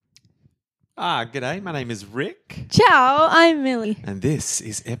G'day. My name is Rick. Ciao, I'm Millie. And this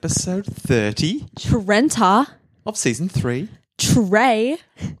is episode 30 Trenta. of season 3 Trey.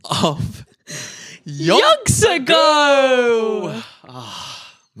 of Yonks ago.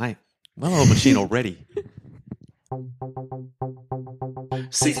 Mate, well-oiled machine already.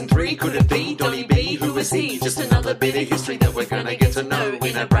 Season 3, could it be Donny B? Who is he? Just another bit of history that we're gonna get to know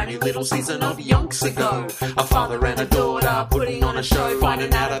in a brand new little season of Yonks ago. A father and a daughter putting on a show,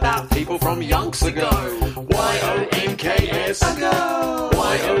 finding out about people from Yonks ago. Y-O-N-K-S ago.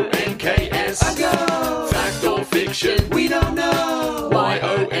 Y-O-N-K-S ago. Fact or fiction? We don't know.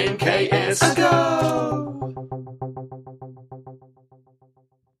 Y-O-N-K-S ago.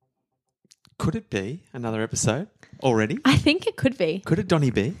 Could it be another episode already? I think it could be. Could it Donny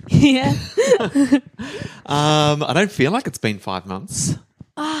be? Yeah. I don't feel like it's been 5 months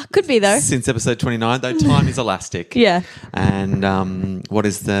Could be though. since episode 29, though time is elastic. Yeah. And what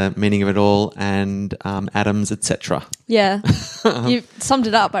is the meaning of it all? And atoms, etc. Yeah. You summed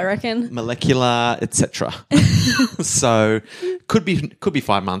it up, I reckon. Molecular, etc. So could be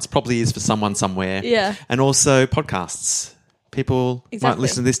 5 months. Probably is for someone somewhere. Yeah. And also podcasts. People might Exactly.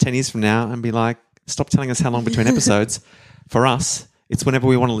 listen to this 10 years from now and be like, "Stop telling us how long between episodes." For us, it's whenever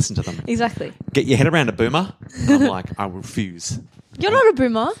we want to listen to them. Exactly. Get your head around a boomer. And I'm like, I refuse. You're not a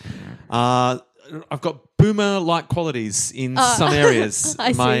boomer. I've got boomer-like qualities in some areas.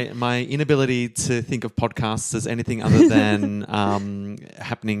 I see. My inability to think of podcasts as anything other than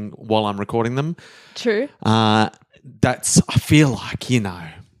happening while I'm recording them. True. I feel like,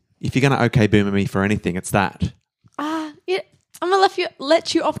 if you're going to okay boomer me for anything, it's that. Yeah. I'm going to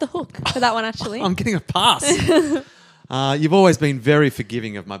let you off the hook for that one, actually. I'm getting a pass. You've always been very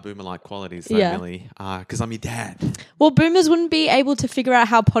forgiving of my boomer-like qualities, though, Yeah. Millie, because I'm your dad. Well, boomers wouldn't be able to figure out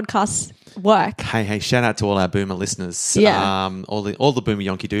how podcasts work. Hey, shout out to all our boomer listeners. Yeah. All the boomer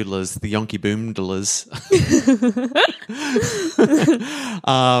yonky doodlers, the yonky boomdlers.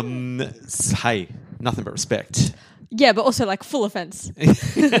 Hey, nothing but respect. Yeah, but also like full offense.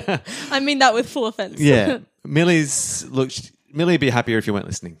 I mean that with full offense. Yeah. Millie would be happier if you weren't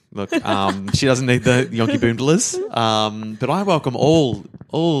listening. Look, she doesn't need the yonky boomdlers. But I welcome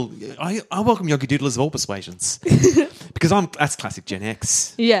I welcome yonky doodlers of all persuasions. Because that's classic Gen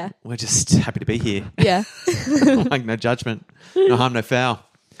X. Yeah. We're just happy to be here. Yeah. Like no judgment, no harm, no foul.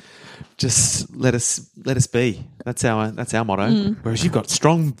 Just let us be. That's our motto. Whereas you've got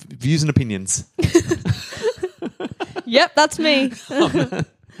strong views and opinions. Yep, that's me.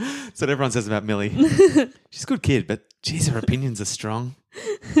 That's what everyone says about Millie. She's a good kid, but geez, her opinions are strong.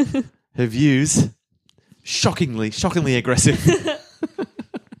 Her views, shockingly aggressive.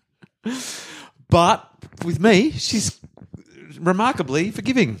 But with me, she's remarkably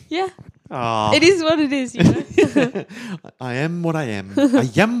forgiving. Yeah. Oh. It is what it is, I am what I am. I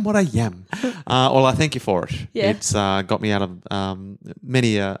am what I am. Well, I thank you for it. Yeah. It's got me out of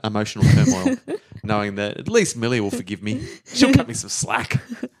many emotional turmoil, knowing that at least Millie will forgive me. She'll cut me some slack.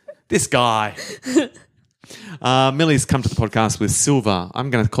 This guy. Millie's come to the podcast with silver.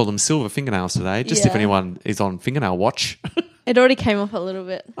 I'm going to call them silver fingernails today, just if Yeah. anyone is on fingernail watch. It already came off a little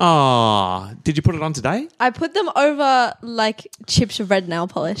bit. Oh, did you put it on today? I put them over like chips of red nail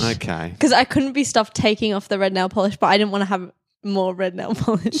polish. Okay. Because I couldn't be stopped taking off the red nail polish, but I didn't want to have more red nail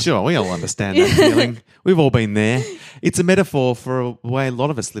polish. Sure, we all understand that feeling. We've all been there. It's a metaphor for the way a lot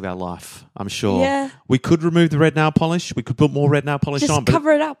of us live our life, I'm sure. Yeah. We could remove the red nail polish. We could put more red nail polish Just on. But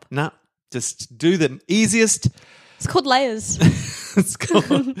cover it up. No, just do the easiest. It's called layers. It's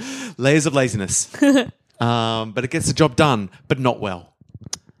called layers of laziness. But it gets the job done, but not well.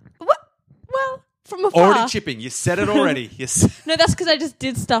 What? Well, from afar. Already chipping. You said it already. No, that's because I just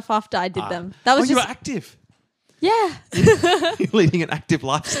did stuff after I did them. That was you were just... active. Yeah. You're leading an active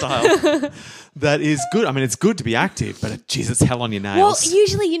lifestyle. That is good. I mean, it's good to be active, but geez, it's hell on your Well, nails.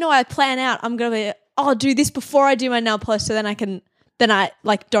 usually, I plan out. I'm going to be, I'll do this before I do my nail polish so then I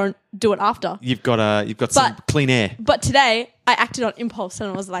don't do it after. You've got some clean air. But today, I acted on impulse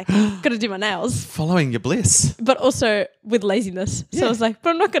and I was like, got to do my nails. Following your bliss. But also with laziness. So Yeah. I was like, but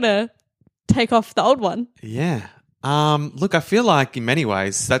I'm not going to take off the old one. Yeah. Look, I feel like in many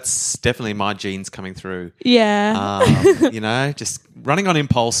ways that's definitely my genes coming through. Yeah. Just running on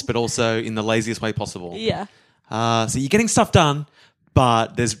impulse, but also in the laziest way possible. Yeah. So you're getting stuff done,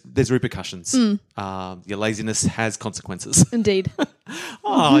 but there's repercussions. Mm. Your laziness has consequences. Indeed.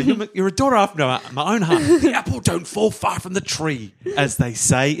 Oh, you're a daughter after my own heart. The apple don't fall far from the tree, as they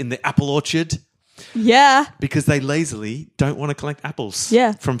say in the apple orchard. Yeah. Because they lazily don't want to collect apples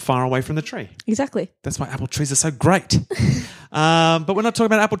from far away from the tree. Exactly. That's why apple trees are so great. But we're not talking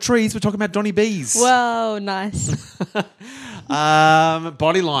about apple trees. We're talking about Donny B's. Whoa, nice.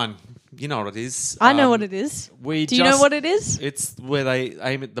 Bodyline. You know what it is. I know what it is. Do you know what it is? It's where they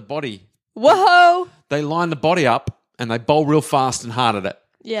aim at the body. Whoa! They line the body up and they bowl real fast and hard at it.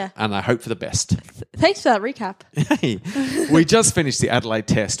 Yeah. And they hope for the best. Thanks for that recap. Hey, we just finished the Adelaide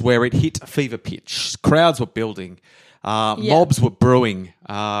Test where it hit fever pitch. Crowds were building. Mobs were brewing.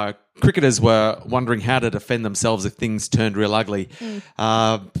 Cricketers were wondering how to defend themselves if things turned real ugly.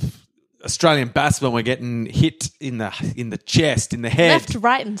 Australian batsmen were getting hit in the chest, in the head. Left,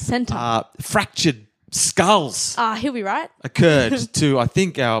 right, and centre. Fractured skulls He'll be right. occurred to, I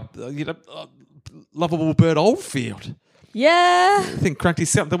think, our lovable Bird Oldfield. Yeah. I think cracked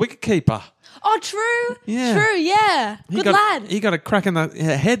his the wicketkeeper. Oh, true. Yeah. True, yeah. Good lad. He got a crack in the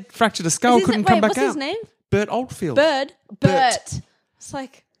head, fractured a skull, couldn't come back what's out. his name? Bert Oldfield. Bert. It's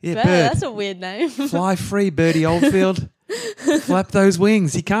like, Yeah, Bert. Bird. That's a weird name. Fly free, Birdie Oldfield. Flap those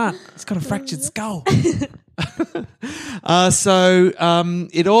wings. He can't. He's got a fractured skull. So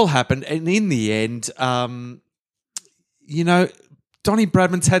it all happened. And in the end, Donnie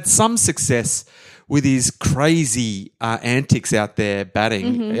Bradman's had some success with his crazy antics out there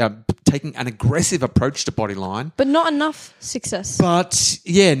batting, taking an aggressive approach to body line. But not enough success. But,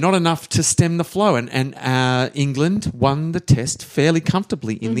 yeah, not enough to stem the flow. And England won the test fairly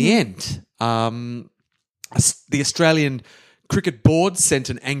comfortably in the end. The Australian Cricket Board sent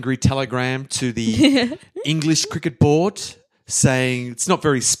an angry telegram to the English Cricket Board saying it's not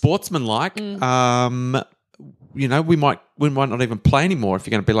very sportsmanlike. We might not even play anymore if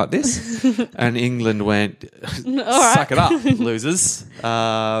you're going to be like this. And England went, suck it up, losers.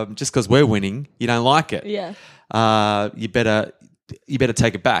 Just because we're winning, you don't like it. Yeah. You better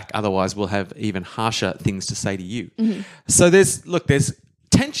take it back. Otherwise, we'll have even harsher things to say to you. So there's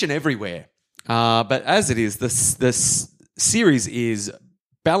tension everywhere. But as it is, this series is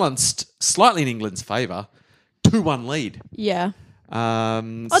balanced slightly in England's favour, 2-1 lead. Yeah. So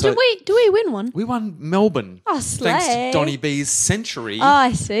do we win one? we won Melbourne. Oh, slay. Thanks to Donny B's century. Oh,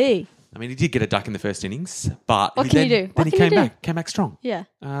 I see. I mean, he did get a duck in the first innings, but What can you do? Then he came back strong. Yeah.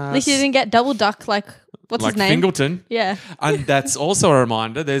 At least you didn't get double duck like, what's like his name? Fingleton. Yeah. And that's also a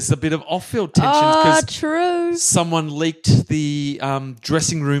reminder, there's a bit of off-field tensions Oh, because true. someone leaked the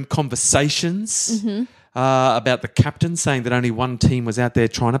dressing room conversations about the captain saying that only one team was out there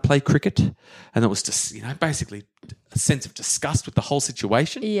trying to play cricket. And it was just, basically a sense of disgust with the whole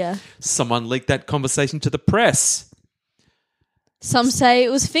situation. Yeah. Someone leaked that conversation to the press. Some say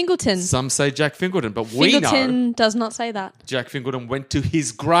it was Fingleton. Some say Jack Fingleton, but we know Fingleton does not say that. Jack Fingleton went to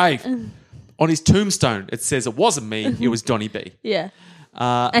his grave. On his tombstone, it says it wasn't me, it was Donny B. Yeah.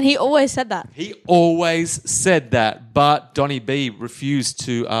 And he always said that. He always said that, but Donny B refused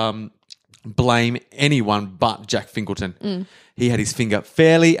to blame anyone but Jack Fingleton. He had his finger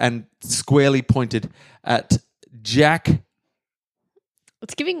fairly and squarely pointed at Jack.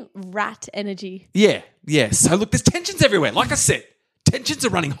 It's giving rat energy. Yeah. So look, there's tensions everywhere. Like I said, tensions are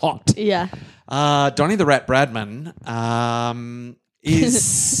running hot. Yeah. Donny the Rat Bradman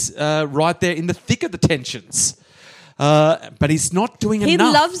is right there in the thick of the tensions. But he's not doing He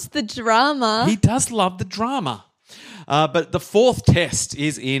enough. loves the drama. He does love the drama. But the fourth test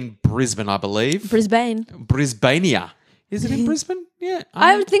is in Brisbane, I believe. Brisbania. Is it in Brisbane? Yeah.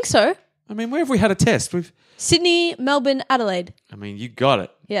 I would think so. I mean, where have we had a test? Sydney, Melbourne, Adelaide. I mean, you got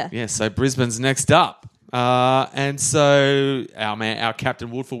it. Yeah. Yeah, so Brisbane's next up. And so our captain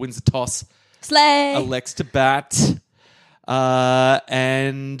Woodfull wins the toss. Slay. Elects to bat.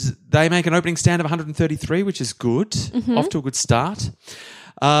 And they make an opening stand of 133, which is good. Off to a good start.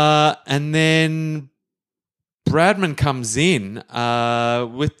 And then Bradman comes in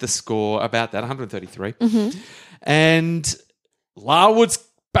with the score about that, 133. And Larwood's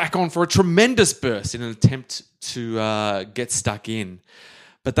back on for a tremendous burst in an attempt to get stuck in.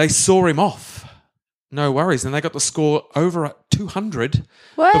 But they saw him off. No worries. And they got the score over at 200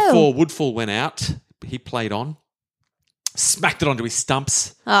 before Woodfull went out. He played on. Smacked it onto his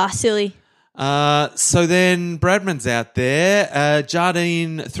stumps. Silly. So then Bradman's out there.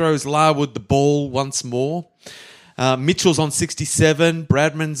 Jardine throws Larwood the ball once more. Mitchell's on 67.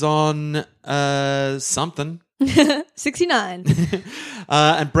 Bradman's on something. 69.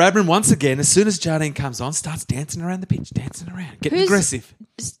 And Bradman once again, as soon as Jardine comes on, starts dancing around the pitch, getting aggressive.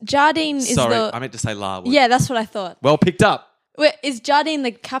 Jardine is I meant to say Larwood. Yeah, that's what I thought. Well picked up. Wait, is Jardine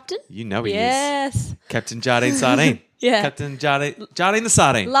the captain? You know he Yes. is. Captain Jardine Sardine. Yeah. Captain Jardine the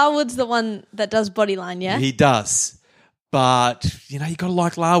Sardine. Larwood's the one that does body line, yeah? He does. But, you got to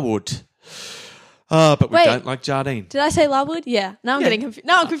like Larwood. But we don't like Jardine. Did I say Larwood? Yeah. Now I'm getting confused.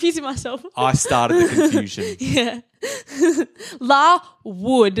 Now I'm confusing myself. I started the confusion. Yeah.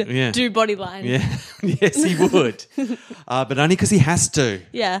 Would Yeah. do body line. Yeah. Yes, he would. But only because he has to.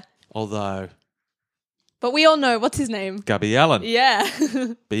 Yeah. Although, But we all know what's his name. Gubby Allen. Yeah.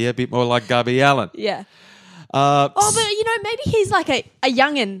 Be a bit more like Gubby Allen. Yeah. But maybe he's like a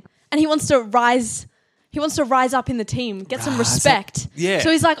youngin' and he wants to rise up in the team, get some Rise up. respect. Yeah.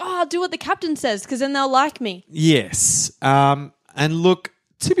 So he's like, I'll do what the captain says because then they'll like me. Yes. And look,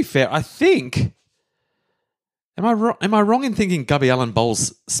 to be fair, I think... Am I wrong in thinking Gubby Allen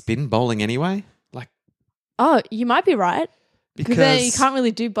bowls spin bowling anyway? Like, Oh, you might be right. Because then you can't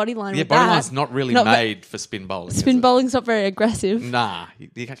really do body line yeah, with body that. line's not really Not ve- made for spin bowling. Spin is it? bowling's not very aggressive. Nah,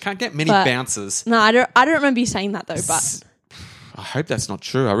 you can't get many But- bounces. No, I don't remember you saying that though, but I hope that's not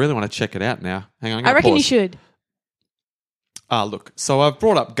true. I really want to check it out now. Hang on, I'm I gonna reckon you pause. should. Look, so I've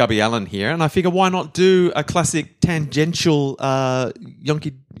brought up Gubby Allen here, and I figure why not do a classic tangential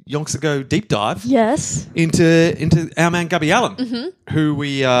Yonks Ago deep dive Yes. into our man Gubby Allen, Mm-hmm. who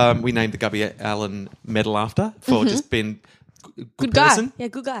we named the Gubby Allen medal after for just being good Good person. guy. Yeah,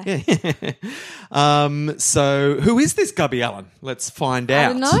 good guy. Yeah. So who is this Gubby Allen? Let's find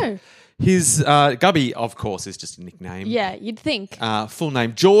out. I don't know. His Gubby, of course, is just a nickname. Yeah, you'd think. Full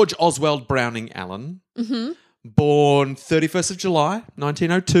name, George Oswald Browning Allen. Mm-hmm. Born 31st of July,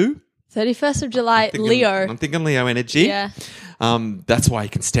 1902. 31st of July, Leo. I'm thinking Leo energy. Yeah. That's why he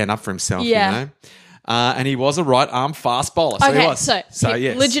can stand up for himself, Yeah. you know. And he was a right-arm fast bowler. So he Okay, was. so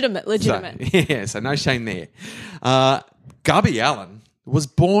yes. legitimate. So no shame there. Gubby Allen was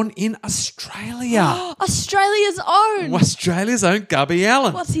born in Australia. Australia's own. Australia's own Gubby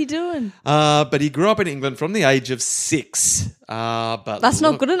Allen. What's he doing? But he grew up in England from the age of 6. But That's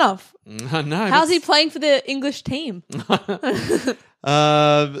not good enough. No. How's he playing for the English team?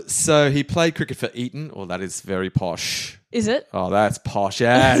 So he played cricket for Eton. Oh, that is very posh. Is it? Oh, that's posh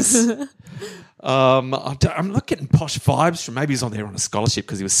ass. I'm not getting posh vibes from maybe he's on there on a scholarship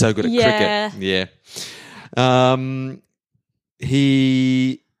because he was so good at Yeah. cricket. Yeah.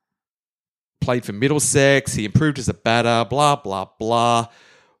 He played for Middlesex. He improved as a batter. Blah blah blah.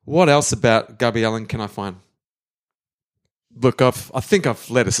 What else about Gubby Allen can I find? Look, I think I've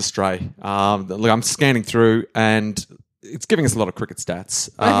led us astray. Look, I'm scanning through and it's giving us a lot of cricket stats.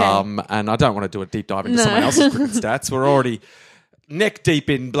 Okay. And I don't want to do a deep dive into No. someone else's cricket stats. We're already neck deep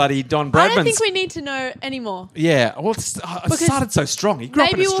in bloody Don Bradman's. I don't think we need to know anymore. Yeah, well, it started so strong. He grew up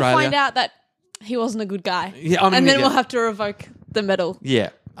in Maybe we'll Australia. find out that he wasn't a good guy. Yeah, I mean, and then yeah. we'll have to revoke the medal. Yeah,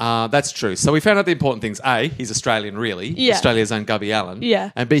 that's true. So we found out the important things. A, he's Australian, really. Yeah. Australia's own Gubby Allen. Yeah.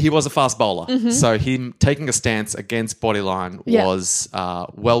 And B, he was a fast bowler. So him taking a stance against Bodyline Yeah. was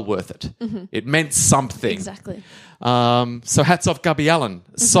well worth it. It meant something. Exactly. So hats off Gubby Allen.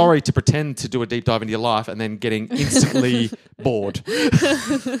 Sorry to pretend to do a deep dive into your life and then getting instantly bored.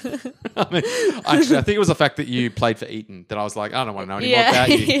 I mean, actually, I think it was the fact that you played for Eton that I was like, I don't want to know any more Yeah. about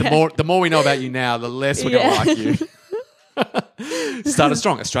you. Yeah. The more we know about you now, the less we're going to like you. Started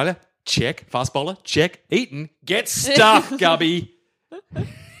strong. Australia, check. Fast bowler, check. Eton, get stuffed, Gubby.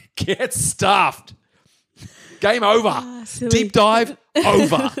 Get stuffed. Game over. silly. Deep dive,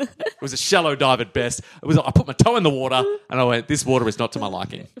 over. It was a shallow dive at best. I put my toe in the water and I went, this water is not to my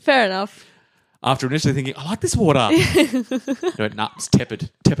liking. Fair enough. After initially thinking, I like this water. I went, nah, it's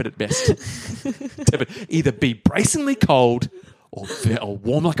tepid. Tepid at best. Tepid. Either be bracingly cold or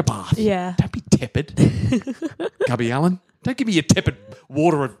warm like a bath. Yeah. Don't be tepid. Gubby Allen, don't give me your tepid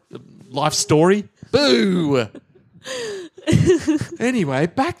water life story. Boo. Anyway,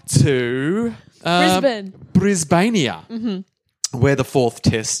 back to Brisbania, where the fourth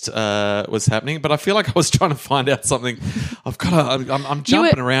test was happening. But I feel like I was trying to find out something. I'm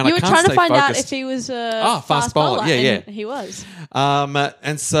jumping around. You I were can't trying stay to find out focused. if he was a fast bowler. Yeah, and yeah. he was.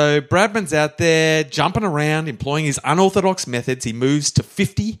 And so Bradman's out there jumping around, employing his unorthodox methods. He moves to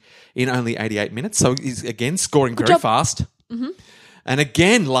 50 in only 88 minutes. So he's, again, scoring very job. fast. And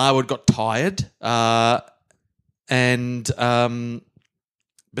again, Larwood got tired. But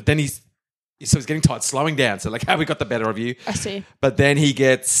then he's getting tired, slowing down. So like, how we got the better of you. I see. But then he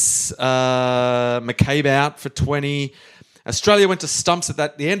gets McCabe out for 20. Australia went to stumps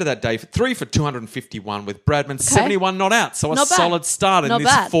at the end of that day for 3 for 251 with Bradman 71 not out. So Not a bad. solid start in Not this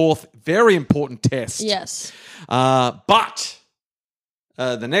bad. fourth very important test. Yes. But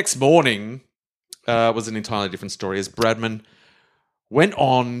the next morning was an entirely different story as Bradman went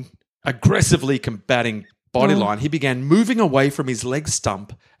on aggressively combating Bodyline. He began moving away from his leg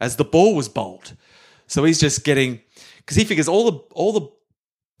stump as the ball was bowled. So he's just getting, because he figures all the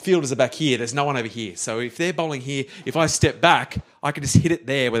fielders are back here. There's no one over here. So if they're bowling here, if I step back, I can just hit it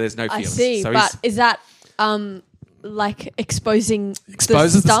there where there's no I fielders. see. So But is that like exposing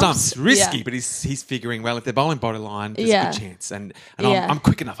exposes the stumps? stumps. Risky, Yeah. but he's figuring, well, if they're bowling Bodyline, there's Yeah. a good chance. And Yeah. I'm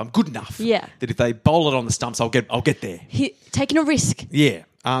quick enough, I'm good enough. Yeah. That if they bowl it on the stumps, I'll get there. Taking a risk. Yeah.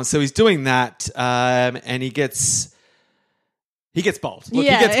 So he's doing that, and he gets bowled. Look,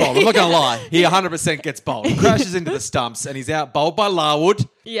 Yeah. he gets bowled. I'm not going to lie. He 100% gets bowled. He crashes into the stumps, and he's out bowled by Larwood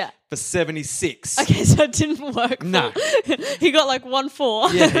Yeah. for 76. Okay, so it didn't work. No. He got like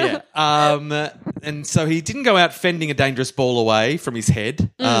 1-4. Yeah. And so he didn't go out fending a dangerous ball away from his head.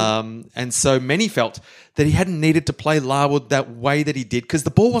 And so many felt that he hadn't needed to play Larwood that way that he did because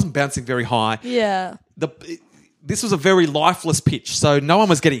the ball wasn't bouncing very high. Yeah. This was a very lifeless pitch, so no one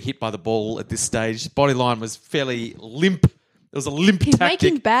was getting hit by the ball at this stage. Bodyline was fairly limp. It was a limp He's tactic.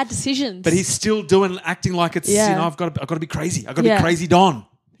 making bad decisions. But he's still acting like it's, Yeah. I've got to be crazy. I've got to Yeah. be crazy Don.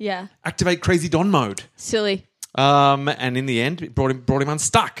 Yeah. Activate crazy Don mode. Silly. And in the end, it brought him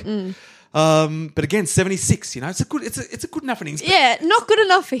unstuck. But again, 76. It's a good enough innings. Yeah, not good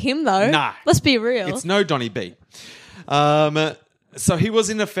enough for him though. Nah. Let's be real. It's no Donny B. So he was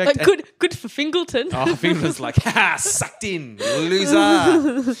in effect. But good for Fingleton. Oh, Fingleton's like, ha, sucked in,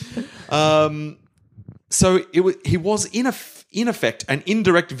 loser. So he was in effect an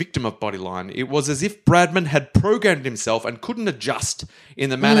indirect victim of Bodyline. It was as if Bradman had programmed himself and couldn't adjust in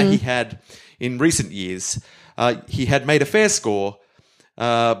the manner he had in recent years. He had made a fair score,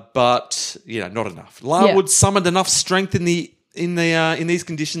 but not enough. Larwood summoned enough strength in these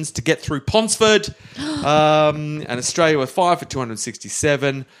conditions to get through Ponsford, and Australia were 5 for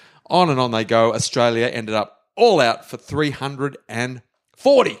 267. On and on they go. Australia ended up all out for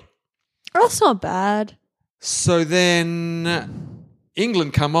 340. That's not bad. So then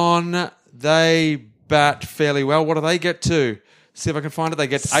England come on. They bat fairly well. What do they get to? See if I can find it. They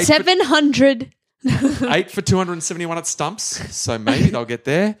get 700. 8 for 271 at stumps. So maybe they'll get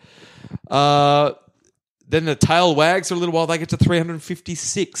there. Then the tail wags for a little while. They get to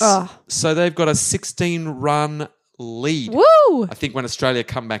 356. Oh. So they've got a 16-run lead. Woo! I think when Australia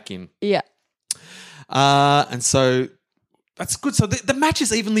come back in. Yeah. And so that's good. So the match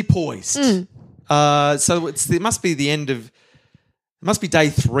is evenly poised. So it must be day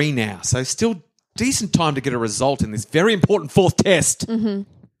 3 now. So still decent time to get a result in this very important 4th test of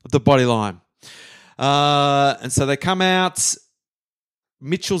the Bodyline. And so they come out.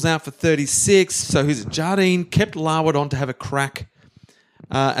 Mitchell's out for 36. So who's it? Jardine kept Larwood on to have a crack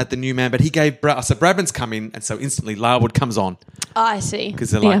at the new man, but he gave so Bradman's come in, and so instantly Larwood comes on I see.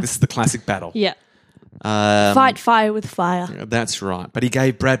 because they're like, this is the classic battle. Yeah. Fight fire with fire. That's right. But he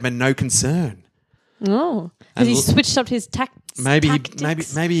gave Bradman no concern. Oh. Has he look- switched up his tactics? Maybe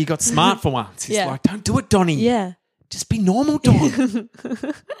he got smart for once. He's Yeah. like, don't do it, Donny. Yeah. Just be normal, Don.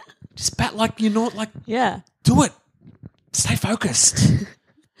 Just bat like you're not like. Yeah. Do it. Stay focused.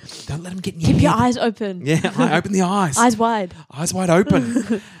 Don't let him get in your Keep your head. eyes open. Yeah, open the eyes. Eyes wide. Eyes wide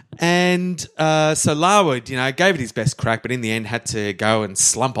open. And so Larwood, gave it his best crack, but in the end had to go and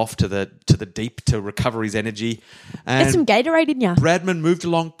slump off to the deep to recover his energy. And Get some Gatorade in ya. Bradman moved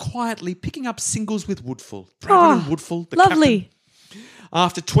along quietly, picking up singles with Woodfull. Bradman and Woodfull, the Lovely. captain.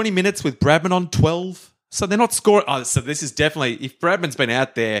 After 20 minutes with Bradman on 12. So they're not scoring. Oh, so this is definitely, if Bradman's been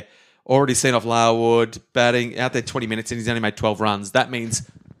out there, already seen off Larwood, batting out there 20 minutes and he's only made 12 runs, that means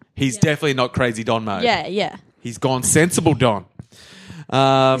he's definitely not crazy Don mode. Yeah, yeah. He's gone sensible Don.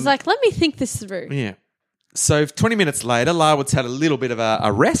 He's like, let me think this through. Yeah. So 20 minutes later, Larwood's had a little bit of a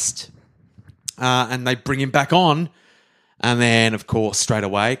rest and they bring him back on. And then, of course, straight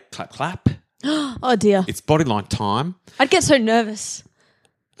away, clap, clap. Oh, dear. It's Bodyline time. I'd get so nervous.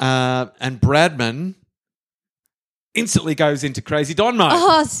 And Bradman instantly goes into crazy Don mode.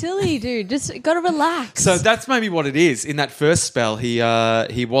 Oh, silly, dude. Just got to relax. So that's maybe what it is. In that first spell, he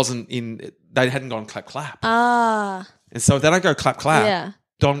wasn't in. They hadn't gone clap clap, Ah, and so if they don't go clap clap. Yeah.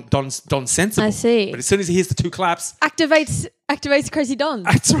 Don's sensible. I see. But as soon as he hears the 2 claps, activates Crazy Don.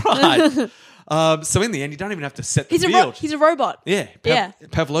 that's right. So in the end, you don't even have to set the field. He's a robot. Yeah, Yeah.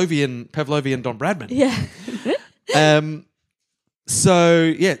 Pavlovian Don Bradman. Yeah.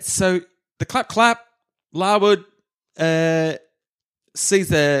 So the clap, Larwood sees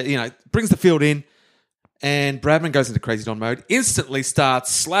brings the field in, and Bradman goes into crazy Don mode. Instantly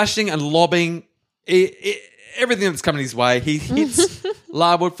starts slashing and lobbing everything that's coming his way. He hits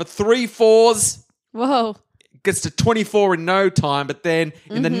Larwood for 3 4s. Whoa. Gets to 24 in no time, but then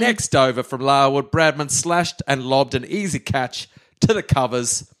in the next over from Larwood, Bradman slashed and lobbed an easy catch to the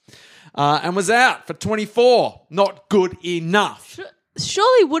covers and was out for 24. Not good enough.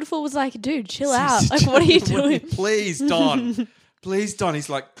 Surely Woodfull was like, dude, chill out. Like, what are you doing? Please, Don. Please, Don. He's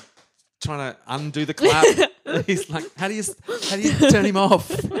like trying to undo the clap. He's like, how do you turn him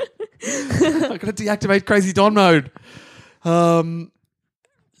off? I've got to deactivate crazy Don mode.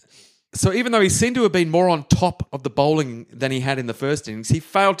 So even though he seemed to have been more on top of the bowling than he had in the first innings, he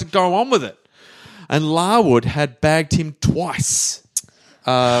failed to go on with it. And Larwood had bagged him twice.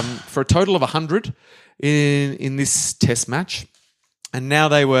 for a total of 100 in this Test match, and now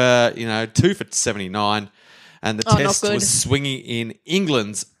they were 2 for 79, and the Test was swinging in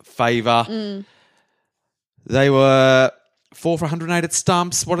England's favour. They were 4 for 108 at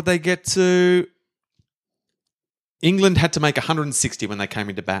stumps. What did they get to? England had to make 160 when they came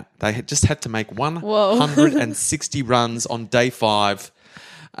into bat. They just had to make 160 runs on day 5.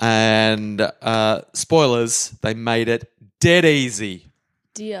 And spoilers, they made it dead easy.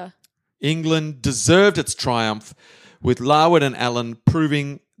 Dear. England deserved its triumph, with Larwood and Allen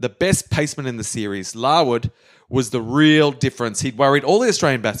proving the best paceman in the series. Larwood was the real difference. He'd worried all the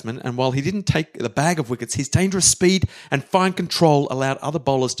Australian batsmen, and while he didn't take the bag of wickets, his dangerous speed and fine control allowed other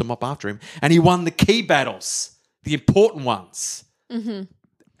bowlers to mop after him, and he won the key battles, the important ones,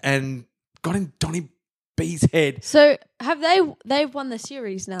 and got in Donny B's head. So have they've won the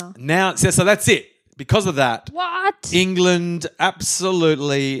series now? Now, so that's it. Because of that, What? England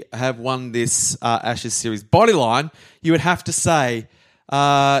absolutely have won this Ashes series. Bodyline, you would have to say,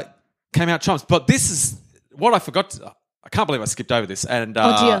 came out chumps. But this is what I forgot. I can't believe I skipped over this. And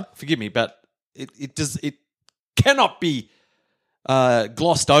dear. forgive me, but it cannot be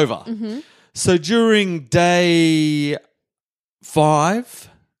glossed over. So during day 5,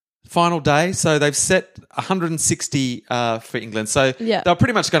 final day, so they've set 160 for England. So they're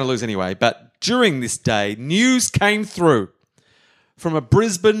pretty much going to lose anyway. But during this day, news came through from a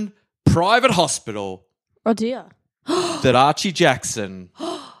Brisbane private hospital Oh dear. that Archie Jackson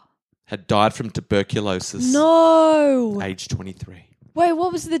had died from tuberculosis. No. Age 23. Wait,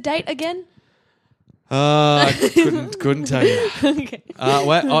 what was the date again? Couldn't tell you. Okay.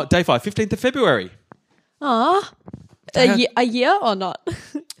 Day 5, 15th of February. A year or not? In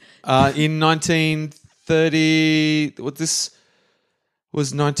 1930, this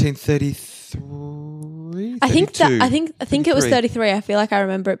was 1933. I think it was 33. I feel like I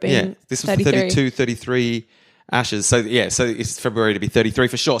remember it being this was 33. 32, 33 Ashes. So it's February to be 33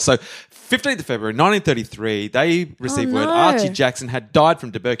 for sure. So 15th of February, 1933, they received word Archie Jackson had died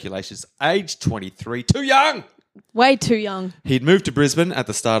from tuberculosis, age 23, too young. Way too young. He'd moved to Brisbane at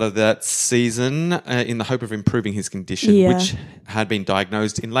the start of that season in the hope of improving his condition, which had been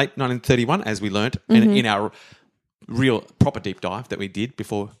diagnosed in late 1931, as we learnt in our real proper deep dive that we did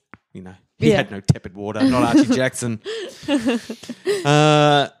before, he had no tepid water, not Archie Jackson.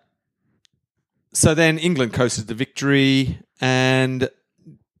 So then England coasted to victory, and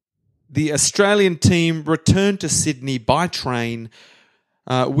the Australian team returned to Sydney by train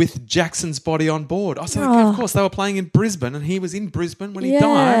with Jackson's body on board. Of course, they were playing in Brisbane, and he was in Brisbane when he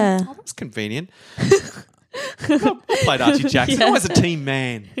died. Oh, that was convenient. I played Archie Jackson. Always a team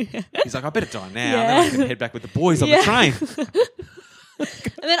man. He's like, I better die now. And then I can head back with the boys on the train.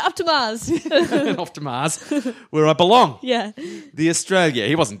 And then up to Mars. And off to Mars, where I belong. Yeah. The Australia.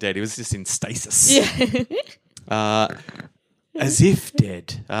 He wasn't dead. He was just in stasis. Yeah. As if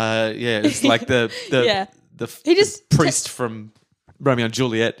dead. It's like the priest from Romeo and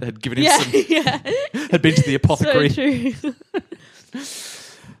Juliet had given him had been to the apothecary. So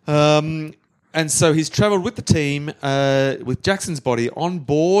true. And so he's travelled with the team with Jackson's body on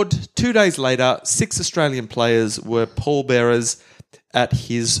board. 2 days later, 6 Australian players were pallbearers at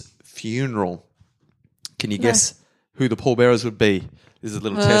his funeral. Can you guess who the pallbearers would be? This is a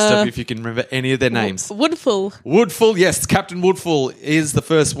little test of if you can remember any of their names. Woodfull. Woodfull, yes. Captain Woodfull is the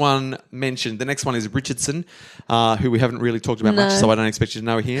first one mentioned. The next one is Richardson, who we haven't really talked about much, so I don't expect you to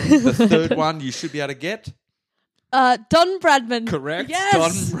know him. The third one you should be able to get. Don Bradman. Correct. Yes.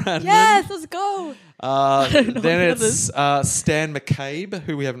 Don Bradman. Yes, let's go. Then it's Stan McCabe,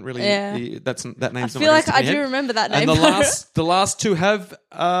 who we haven't really. That name's. I feel like I do remember that name. And the last two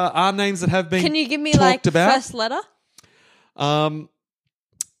are names that have been. Can you give me talked about. first letter?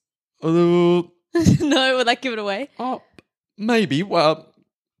 No, would that give it away? Oh, maybe. Well,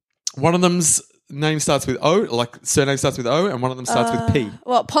 one of them's name starts with O, like surname starts with O, and one of them starts with P.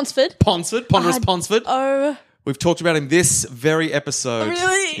 Well, Ponsford. Ponderous Ponsford. Oh. We've talked about him this very episode.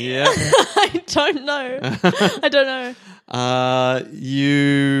 Really? Yeah. I don't know.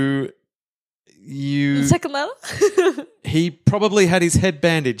 You. The second letter? He probably had his head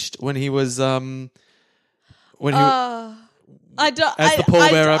bandaged when he was I don't. As the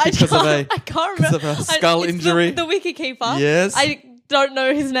pallbearer because of a skull injury. The wicketkeeper. Yes. I don't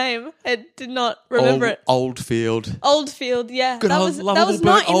know his name. I did not remember it. Oldfield. Oldfield, yeah. Good that old was lovable not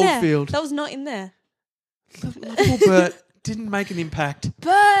Bert in Oldfield. there. That was not in there. Lovable Bert didn't make an impact.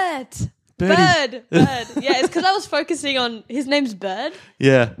 Bird. Birdie. Bird. Yeah, it's because I was focusing on his name's Bird.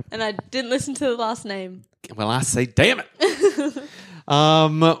 Yeah. And I didn't listen to the last name. Well, I say, damn it.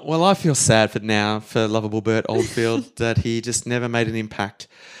 Well, I feel sad for lovable Bert Oldfield that he just never made an impact.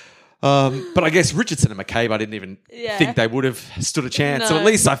 But I guess Richardson and McCabe, I didn't even think they would have stood a chance. So No.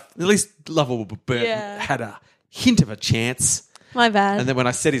 at least lovable Bert Yeah. had a hint of a chance. My bad. And then when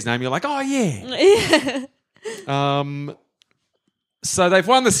I said his name, you're like, oh yeah. Yeah. So they've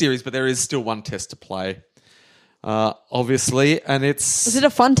won the series, but there is still one test to play, obviously, and Is it a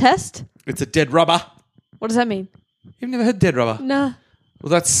fun test? it's a dead rubber. What does that mean? You've never heard dead rubber? No. Well,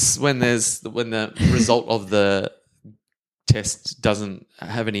 that's when the result of the test doesn't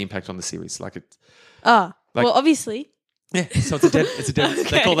have any impact on the series. Like it, Ah. Like- Well, obviously. yeah. So it's a dead.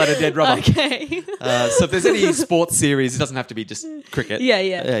 They call that a dead rubber. Okay. So if there's any sports series, it doesn't have to be just cricket. Yeah,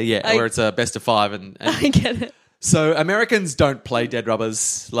 yeah. Yeah. Where it's a best of 5, and I get it. so Americans don't play dead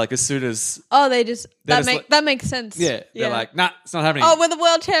rubbers. Like as soon as Oh, they just They're just that makes sense. they're like, nah, it's not happening. oh, we're the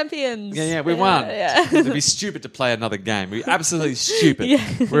world champions. Yeah, we won. Yeah. It'd be stupid to play another game. We're absolutely stupid. Yeah.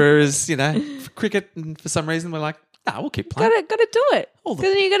 Whereas, for cricket, for some reason, we're like, we'll keep playing. Gotta do it. All the-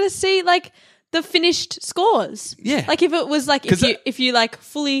 Because then you gotta see like the finished scores. Yeah. Like if it was like 'Cause if you like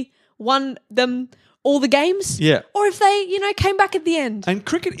fully won them all the games. Yeah. Or if they, came back at the end. And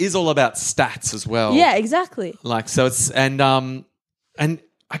cricket is all about stats as well. Yeah, exactly. Like, so it's, and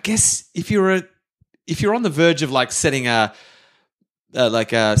I guess if you're on the verge of like setting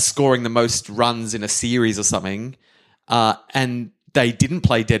scoring the most runs in a series or something, and they didn't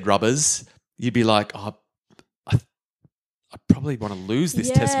play dead rubbers, you'd be like, I probably want to lose this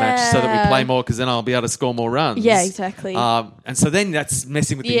test match so that we Yeah. play more, because then I'll be able to score more runs. Yeah, exactly. And so then that's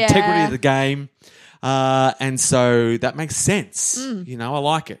messing with the Yeah. integrity of the game. And so that makes sense. I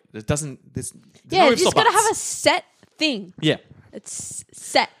like it. It doesn't, there's yeah, no you ifs or just gotta buts. have a set thing. Yeah. It's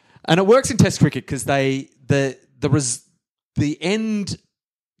set. And it works in Test cricket because the end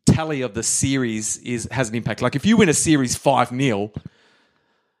tally of the series has an impact. Like if you win a series 5-0,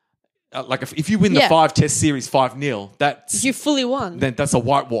 like if you win the Yeah. 5 Test series 5-0, You fully won. then that's a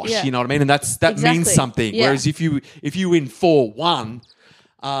whitewash. Yeah. You know what I mean? And that Exactly. means something. Yeah. Whereas if you win 4-1,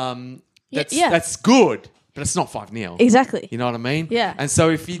 that's yeah. that's good, but it's not 5-0. Exactly. You know what I mean? Yeah. And so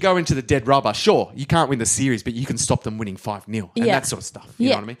if you go into the dead rubber, sure, you can't win the series, but you can stop them winning 5-0 and Yeah. that sort of stuff. You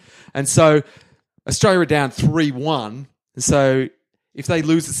Yeah. know what I mean? And so Australia are down 3-1. And so if they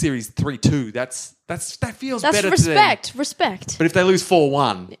lose the series 3-2, that feels That's better respect. to them. Respect. But if they lose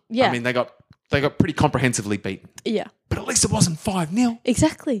 4-1, Yeah. I mean, they got pretty comprehensively beaten. Yeah. But at least it wasn't 5-0.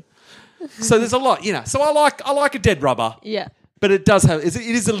 Exactly. So there's a lot, So I like a dead rubber. Yeah. But it does have it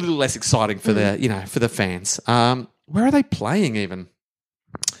is a little less exciting for the fans. Where are they playing even?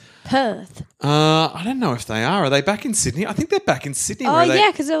 Perth. I don't know if they are. Are they back in Sydney? I think they're back in Sydney. Oh Where are they? yeah,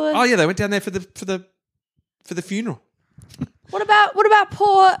 because they were. Oh yeah, they went down there for the funeral. What about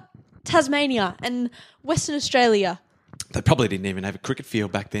poor Tasmania and Western Australia? They probably didn't even have a cricket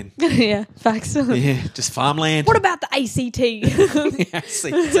field back then. Yeah, facts. Yeah, just farmland. What about the ACT? the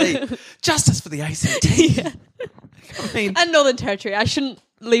ACT? Justice for the ACT. I mean, And Northern Territory. I shouldn't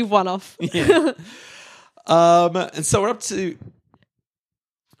leave one off. yeah. And so we're up to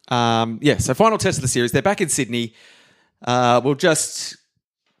so final test of the series. They're back in Sydney. We'll just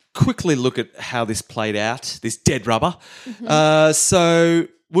quickly look at how this played out, this dead rubber. So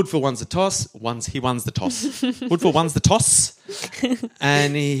Woodville wins the toss. He wins the toss. Woodville wins the toss,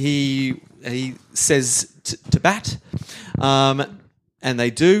 and he says to bat, and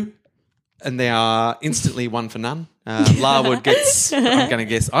they do, and they are instantly 1 for none. Larwood gets, I'm going to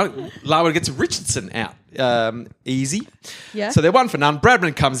guess, Larwood gets Richardson out easy. Yeah. So they're 1 for none.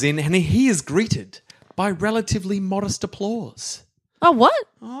 Bradman comes in, and he is greeted by relatively modest applause. Oh, what?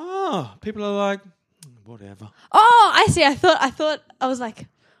 Oh, people are like, whatever. Oh, I see. I thought I was like,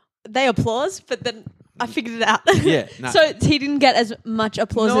 they applause, but then I figured it out. Yeah, no. So he didn't get as much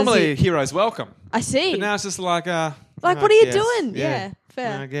applause Normally, as he... heroes welcome. I see. But now it's just like, Like, I what are you guess. doing? Yeah,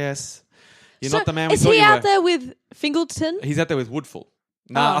 fair. I guess. You're So not the man we is thought he you out were. there with Fingleton? He's out there with Woodfull.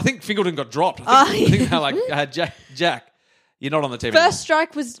 No, Oh. I think Fingleton got dropped. I think yeah. they're like, Jack, you're not on the team anymore. First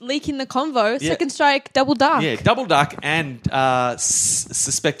strike was leaking the convo. Yeah. Second strike, double dark. Yeah, double duck and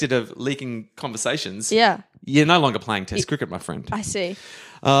suspected of leaking conversations. Yeah, You're no longer playing Test cricket, my friend. I see.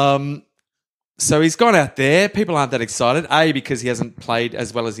 So he's gone out there. People aren't that excited. A, because he hasn't played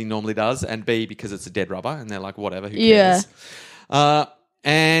as well as he normally does, and B, because it's a dead rubber, and they're like, whatever, who cares? Yeah.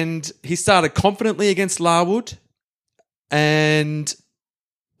 And he started confidently against Larwood, and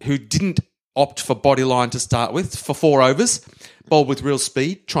who didn't opt for bodyline to start with for 4 overs. Bowled with real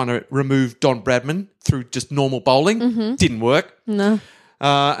speed, trying to remove Don Bradman through just normal bowling. Didn't work. No.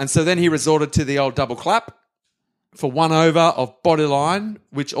 And so then he resorted to the old double clap. for 1 over of Bodyline,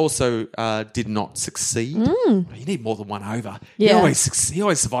 which also did not succeed. You need more than 1 over. He Yeah. always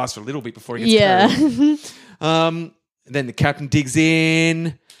survives for a little bit before he gets carried. Then the captain digs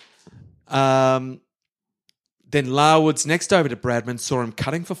in. Then Larwood's next over to Bradman, saw him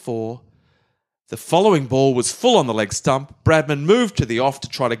cutting for 4. The following ball was full on the leg stump. Bradman moved to the off to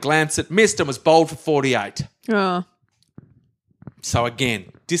try to glance it, missed and was bowled for 48. Oh, So again,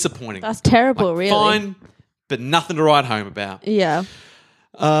 disappointing. that's terrible, Like, really. Fine, but nothing to write home about. Yeah.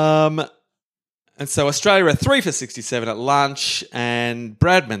 And so Australia are 3 for 67 at lunch, and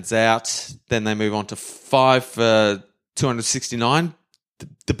Bradman's out. Then they move on to 5 for 269.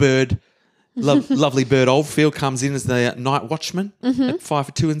 The bird, lovely Bird Oldfield, comes in as the night watchman at 5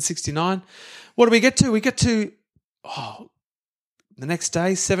 for 269. What do we get to? We get to the next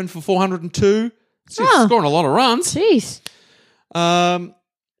day, 7 for 402. So scoring a lot of runs. Jeez.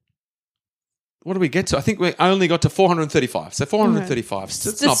 What do we get to? I think we only got to 435. So 435. So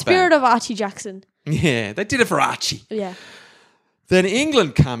it's The not spirit bad. of Archie Jackson. Yeah, they did it for Archie. Yeah. Then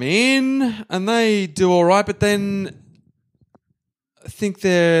England come in and they do all right, but then I think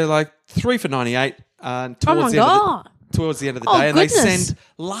they're like 3 for 98 towards Oh, my the God. towards the end of the Oh, day, and they goodness. send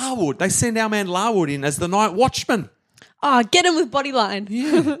Larwood. They send our man Larwood in as the night watchman. Oh, get him with Bodyline.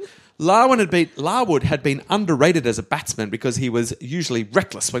 Yeah. Larwood had been underrated as a batsman because he was usually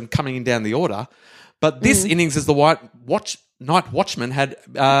reckless when coming in down the order. But this innings as the night watchman had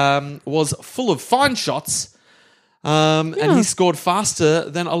was full of fine shots, and he scored faster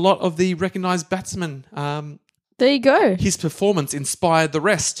than a lot of the recognised batsmen. There you go. His performance inspired the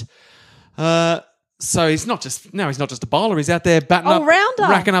rest. So he's not just a bowler. He's out there batting up, All-rounder.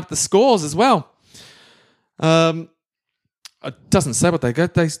 racking up the scores as well. It doesn't say what they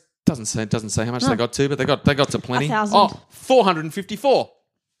got. Doesn't say how much they got to, but they got to plenty. 1,000. 454.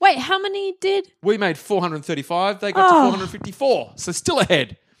 Wait, how many did? We made 435. They got to 454. So still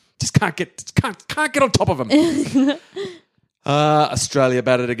ahead. Just can't get on top of them. Australia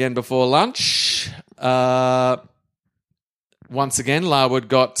batted again before lunch. Once again, Larwood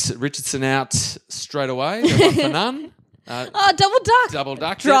got Richardson out straight away. They're 1 for none. Double duck. Double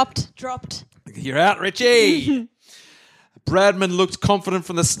duck. Dropped. You're out, Richie. Bradman looked confident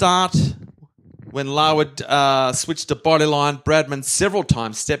from the start. When Larwood switched to Bodyline, Bradman several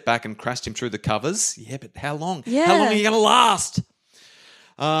times stepped back and crashed him through the covers. Yeah, but how long? Yeah. How long are you going to last?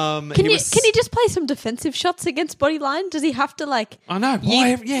 Can he just play some defensive shots against Bodyline? Does he have to I know.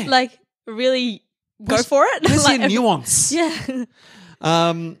 Why? Yeah. like really go for it? Where's Like, your nuance? Yeah.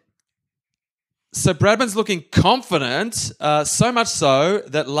 So Bradman's looking confident, so much so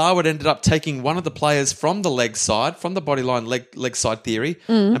that Larwood ended up taking one of the players from the leg side, from the Bodyline leg side theory,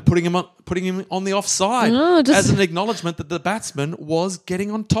 and putting him on the offside as an acknowledgement that the batsman was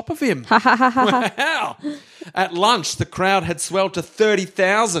getting on top of him. Wow! At lunch, the crowd had swelled to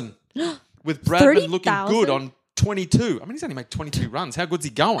 30,000, with Bradman looking 30,000? good on 22. I mean, he's only made 22 runs. How good's he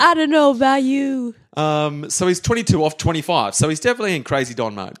going? I don't know about you. So he's 22 off 25. So he's definitely in crazy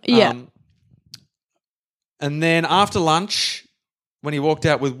Don mode. Yeah. And then after lunch, when he walked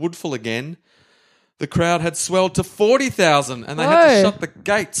out with Woodfull again, the crowd had swelled to 40,000 and they had to Whoa. shut the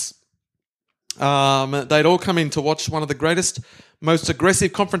gates. They'd all come in to watch one of the greatest, most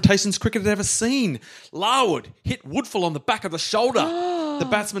aggressive confrontations cricket had ever seen. Larwood hit Woodfull on the back of the shoulder. The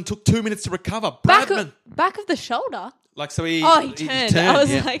batsman took 2 minutes to recover. Back Bradman, of the shoulder. he turned. I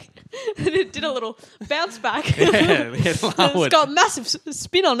was yeah. like, it did a little bounce back. Yeah, It's Larwood. got massive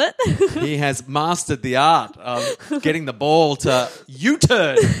spin on it. He has mastered the art of getting the ball to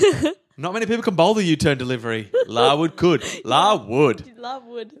U-turn. Not many people can bowl the U-turn delivery. Larwood could. Larwood.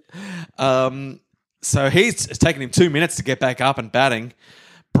 Lovewood. So it's taken him 2 minutes to get back up and batting.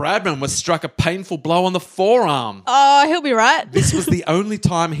 Bradman was struck a painful blow on the forearm. Oh, he'll be right. This was the only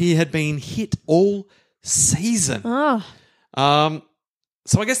time he had been hit all season. Oh.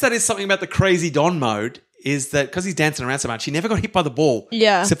 So I guess that is something about the crazy Don mode, is that because he's dancing around so much, he never got hit by the ball.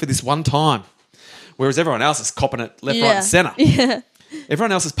 Yeah. Except for this one time. Whereas everyone else is copping it left, right and centre. Yeah.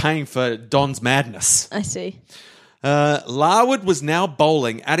 Everyone else is paying for Don's madness. I see. Larwood was now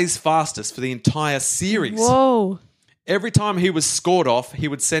bowling at his fastest for the entire series. Whoa. Every time he was scored off, he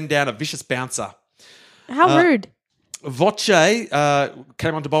would send down a vicious bouncer. How rude. Voce came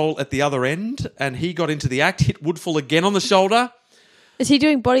on to bowl at the other end, and he got into the act, hit Woodfull again on the shoulder. Is he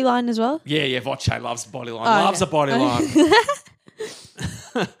doing Bodyline as well? Yeah, Voce loves bodyline. Oh, loves okay. a bodyline.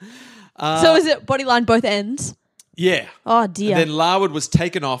 So is it Bodyline both ends? Yeah. Oh, dear. And then Larwood was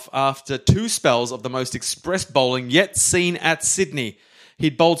taken off after 2 spells of the most express bowling yet seen at Sydney.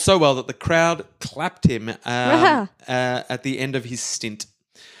 He'd bowled so well that the crowd clapped him at the end of his stint.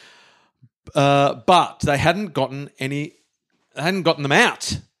 But they hadn't gotten them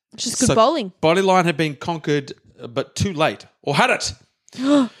out. Just good bowling. Bodyline had been conquered, but too late. Or had it.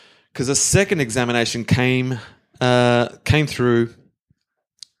 Because a second examination came through.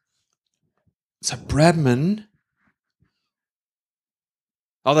 So Bradman...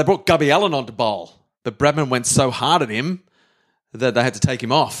 Oh, they brought Gubby Allen on to bowl. But Bradman went so hard at him that they had to take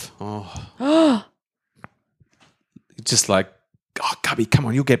him off. Oh. Just like, Gubby, come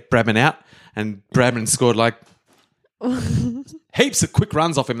on, you'll get Bradman out. And Bradman scored like heaps of quick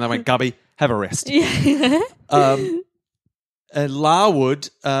runs off him. They went, Gubby, have a rest. Yeah. And Larwood,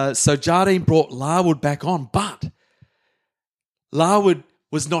 so Jardine brought Larwood back on, but Larwood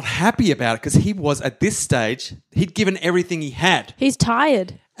was not happy about it because he was, at this stage, he'd given everything he had. He's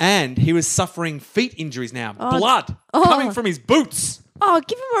tired. And he was suffering feet injuries now. Blood coming from his boots. Oh,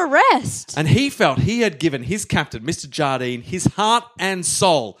 give him a rest. And he felt he had given his captain, Mr. Jardine, his heart and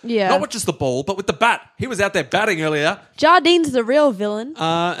soul. Yeah. Not with just the ball, but with the bat. He was out there batting earlier. Jardine's the real villain.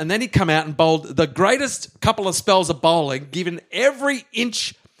 And then he'd come out and bowled the greatest couple of spells of bowling, given every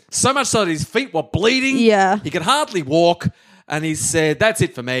inch, so much so that his feet were bleeding. Yeah. He could hardly walk. And he said, that's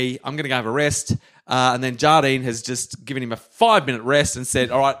it for me. I'm going to go have a rest. And then Jardine has just given him a 5-minute rest and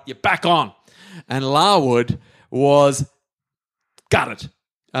said, all right, you're back on. And Larwood was gutted.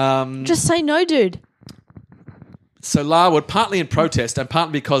 Just say no, dude. So Larwood, partly in protest and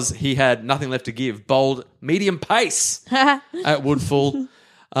partly because he had nothing left to give, bowled medium pace at Woodfull.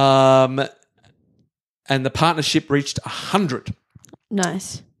 And the partnership reached 100.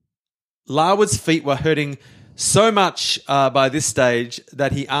 Nice. Larwood's feet were hurting so much by this stage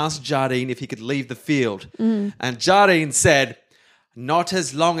that he asked Jardine if he could leave the field. And Jardine said, not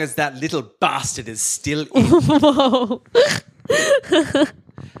as long as that little bastard is still in.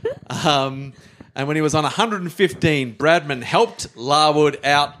 And when he was on 115, Bradman helped Larwood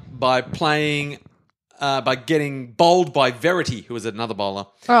out by getting bowled by Verity, who was another bowler.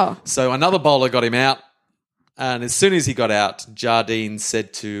 Oh. So another bowler got him out. And as soon as he got out, Jardine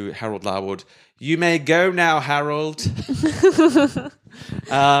said to Harold Larwood, you may go now, Harold.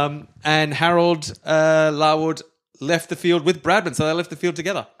 And Harold Larwood left the field with Bradman, so they left the field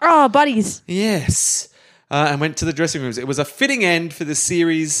together. Oh, buddies. Yes. And went to the dressing rooms. It was a fitting end for the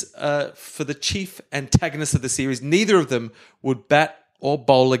series, for the chief antagonist of the series. Neither of them would bat or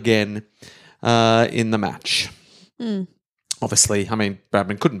bowl again in the match. Obviously, I mean,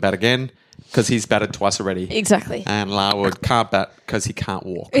 Bradman couldn't bat again because he's batted twice already. Exactly. And Larwood can't bat because he can't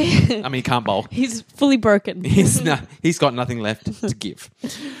walk. I mean, he can't bowl. He's fully broken. He's got nothing left to give.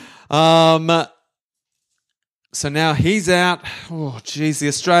 So now he's out. Oh, geez, the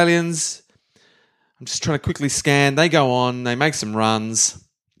Australians. I'm just trying to quickly scan. They go on. They make some runs.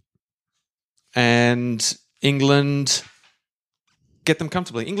 And England get them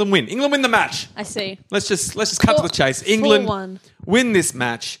comfortably. England win. England win the match. I see. Let's just cut to the chase. England 4-1. win this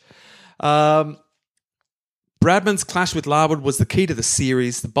match. Bradman's clash with Larwood was the key to the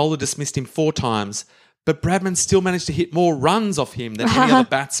series. The bowler dismissed him 4 times, but Bradman still managed to hit more runs off him than any other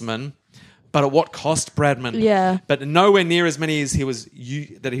batsman. But at what cost, Bradman? Yeah. But nowhere near as many as he was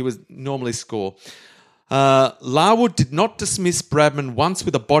normally score. Larwood did not dismiss Bradman once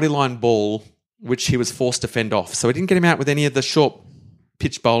with a bodyline ball, which he was forced to fend off. So he didn't get him out with any of the short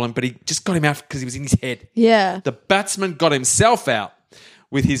pitch bowling, but he just got him out because he was in his head. Yeah. The batsman got himself out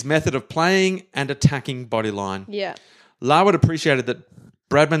with his method of playing and attacking bodyline. Yeah. Larwood appreciated that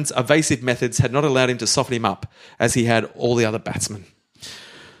Bradman's evasive methods had not allowed him to soften him up as he had all the other batsmen.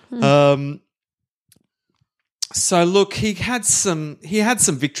 So look, he had some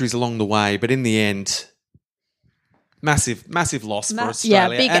victories along the way, but in the end, massive loss for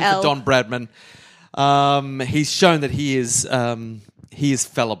Australia big and L. for Don Bradman. He's shown that he is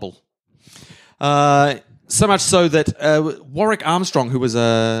fallible. So much so that Warwick Armstrong, who was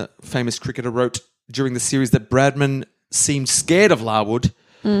a famous cricketer, wrote during the series that Bradman seemed scared of Larwood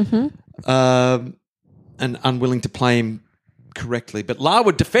and unwilling to play him correctly. But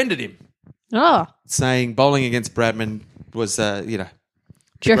Larwood defended him, saying bowling against Bradman was, Do you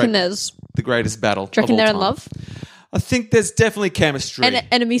reckon there's... the greatest battle. Do you reckon they're in love? I think there's definitely chemistry.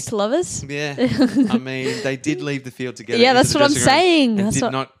 Enemies to lovers? Yeah. I mean, they did leave the field together. Yeah, into that's the what I'm dressing room saying. and That's did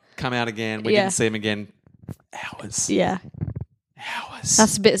what- not come out again. We Yeah. didn't see him again. Hours. Yeah. Hours.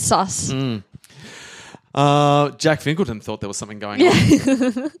 That's a bit sus. Jack Fingleton thought there was something going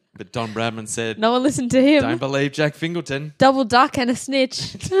on. But Don Bradman said, No one listened to him. don't believe Jack Fingleton. Double duck and a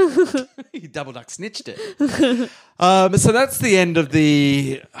snitch. He double duck snitched it. So that's the end of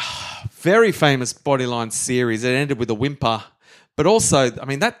the very famous Bodyline series. It ended with a whimper. But also, I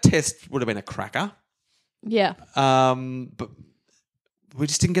mean, that test would have been a cracker. Yeah. But we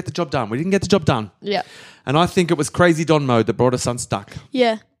just didn't get the job done. We didn't get the job done. Yeah. And I think it was Crazy Don mode that brought us unstuck.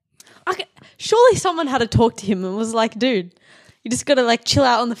 Yeah. Surely someone had to talk to him and was like, dude, you just got to like chill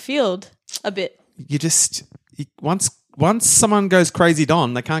out on the field a bit. Once someone goes Crazy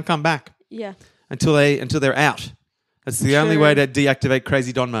Don, they can't come back Yeah. until they're out. That's the only way to deactivate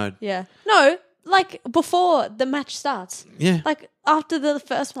Crazy Don mode. Yeah. No, like before the match starts. Yeah. Like after the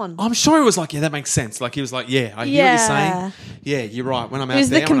first one. I'm sure he was like, yeah, that makes sense. Like he was like, yeah, I hear what you're saying. Yeah, you're right. When I'm out It was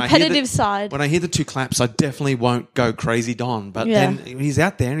there, the competitive side. When I hear the 2 claps, I definitely won't go Crazy Don. But then he's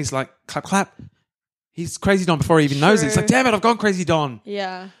out there and he's like, clap, clap. He's Crazy Don before he even knows it. He's like, damn it, I've gone Crazy Don.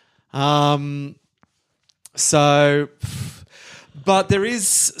 Yeah. So, but there is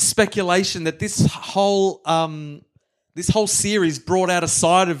speculation that this whole series brought out a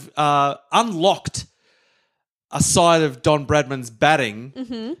side of unlocked a side of Don Bradman's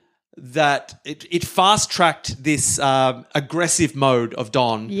batting that it fast tracked this aggressive mode of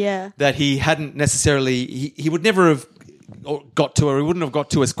Don. Yeah. That he hadn't necessarily he would never have got to, or he wouldn't have got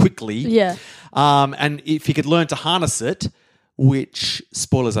to as quickly. Yeah. And if he could learn to harness it, which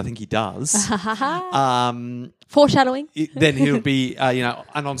spoilers, I think he does. Foreshadowing. Then he would be, an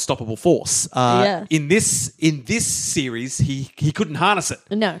unstoppable force. Yeah. In this series, he couldn't harness it.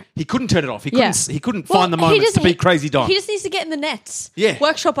 No. He couldn't turn it off. He Yeah. couldn't find the moments to be Crazy Don. He just needs to get in the nets. Yeah.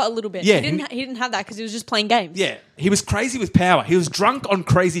 Workshop it a little bit. Yeah. He didn't have that because he was just playing games. Yeah, he was crazy with power. He was drunk on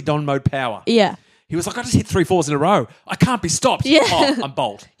Crazy Don mode power. Yeah. He was like, I just hit 3 4s in a row. I can't be stopped. Yeah. Oh, I'm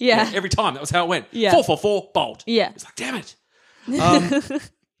bowled. Yeah. Every time. That was how it went. Yeah. 4 4 4, bowled. Yeah. It's like, damn it.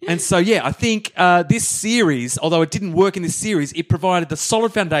 And so, yeah, I think this series, although it didn't work in this series, it provided the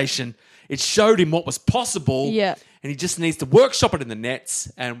solid foundation. It showed him what was possible. Yeah. And he just needs to workshop it in the nets.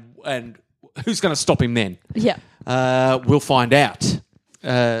 And who's going to stop him then? Yeah. We'll find out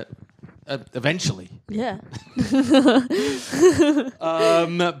eventually. Yeah.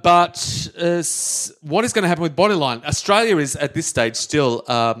 But what is going to happen with Bodyline? Australia is at this stage still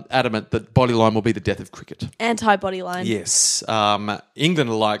adamant that Bodyline will be the death of cricket. Anti-body line. Yes. England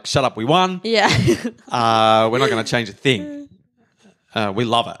are like, shut up, we won. Yeah. We're not going to change a thing. We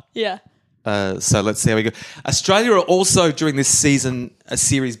love it. Yeah. So let's see how we go. Australia are also, during this season, a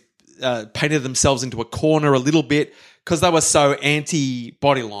series painted themselves into a corner a little bit because they were so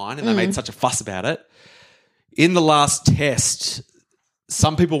anti-Bodyline and they made such a fuss about it. In the last test,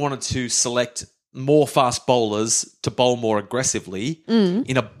 some people wanted to select more fast bowlers to bowl more aggressively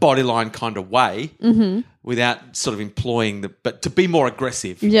in a Bodyline kind of way without sort of employing but to be more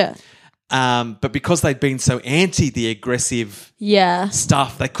aggressive. Yeah. But because they'd been so anti the aggressive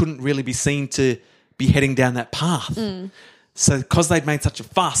stuff, they couldn't really be seen to be heading down that path. So because they'd made such a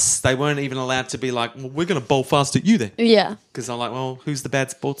fuss, they weren't even allowed to be like, well, we're going to bowl fast at you then. Yeah. Because I'm like, well, who's the bad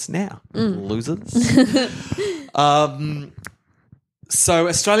sports now? Losers. So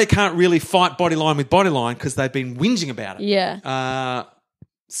Australia can't really fight Bodyline with Bodyline because they've been whinging about it. Yeah.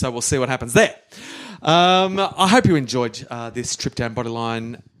 So we'll see what happens there. I hope you enjoyed this trip down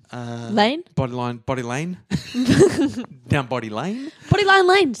Bodyline. Lane? Body lane. Down Body Lane. Bodyline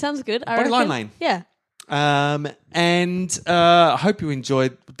lane. Sounds good. Bodyline lane. Yeah. And I hope you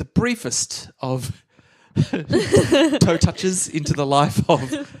enjoyed the briefest of toe touches into the life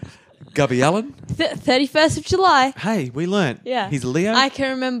of Gubby Allen. 31st of July. Hey, we learnt. Yeah. He's a Leo. I can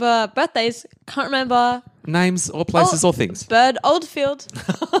remember birthdays. Can't remember Names or places or things. Bird Oldfield.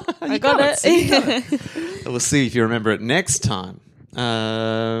 I got it. See, you got it. We'll see if you remember it next time.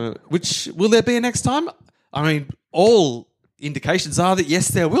 Which will there be a next time? I mean, all indications are that yes,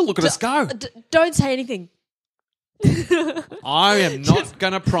 there will. Look at us go. Don't say anything. I am not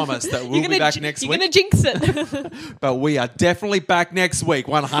going to promise that we'll be back next week. You're going to jinx it. But we are definitely back next week,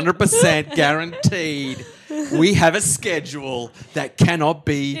 100% guaranteed. We have a schedule that cannot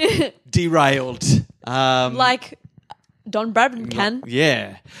be derailed. Like Don Bradman can.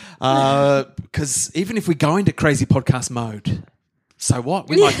 Yeah. Because even if we go into crazy podcast mode, so what?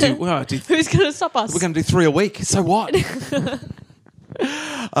 We might do. Who's going to stop us? We're going to do 3 a week. So what?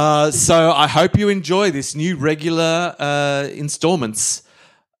 So I hope you enjoy this new regular installments.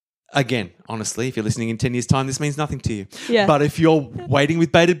 Again, honestly, if you're listening in 10 years' time, this means nothing to you. Yeah. But if you're waiting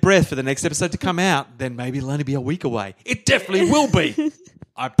with bated breath for the next episode to come out, then maybe it'll only be a week away. It definitely will be.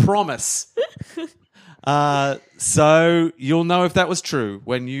 I promise. So you'll know if that was true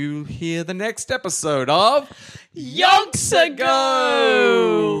when you hear the next episode of Yonks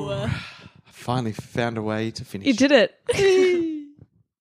Ago. I finally found a way to finish. You did it.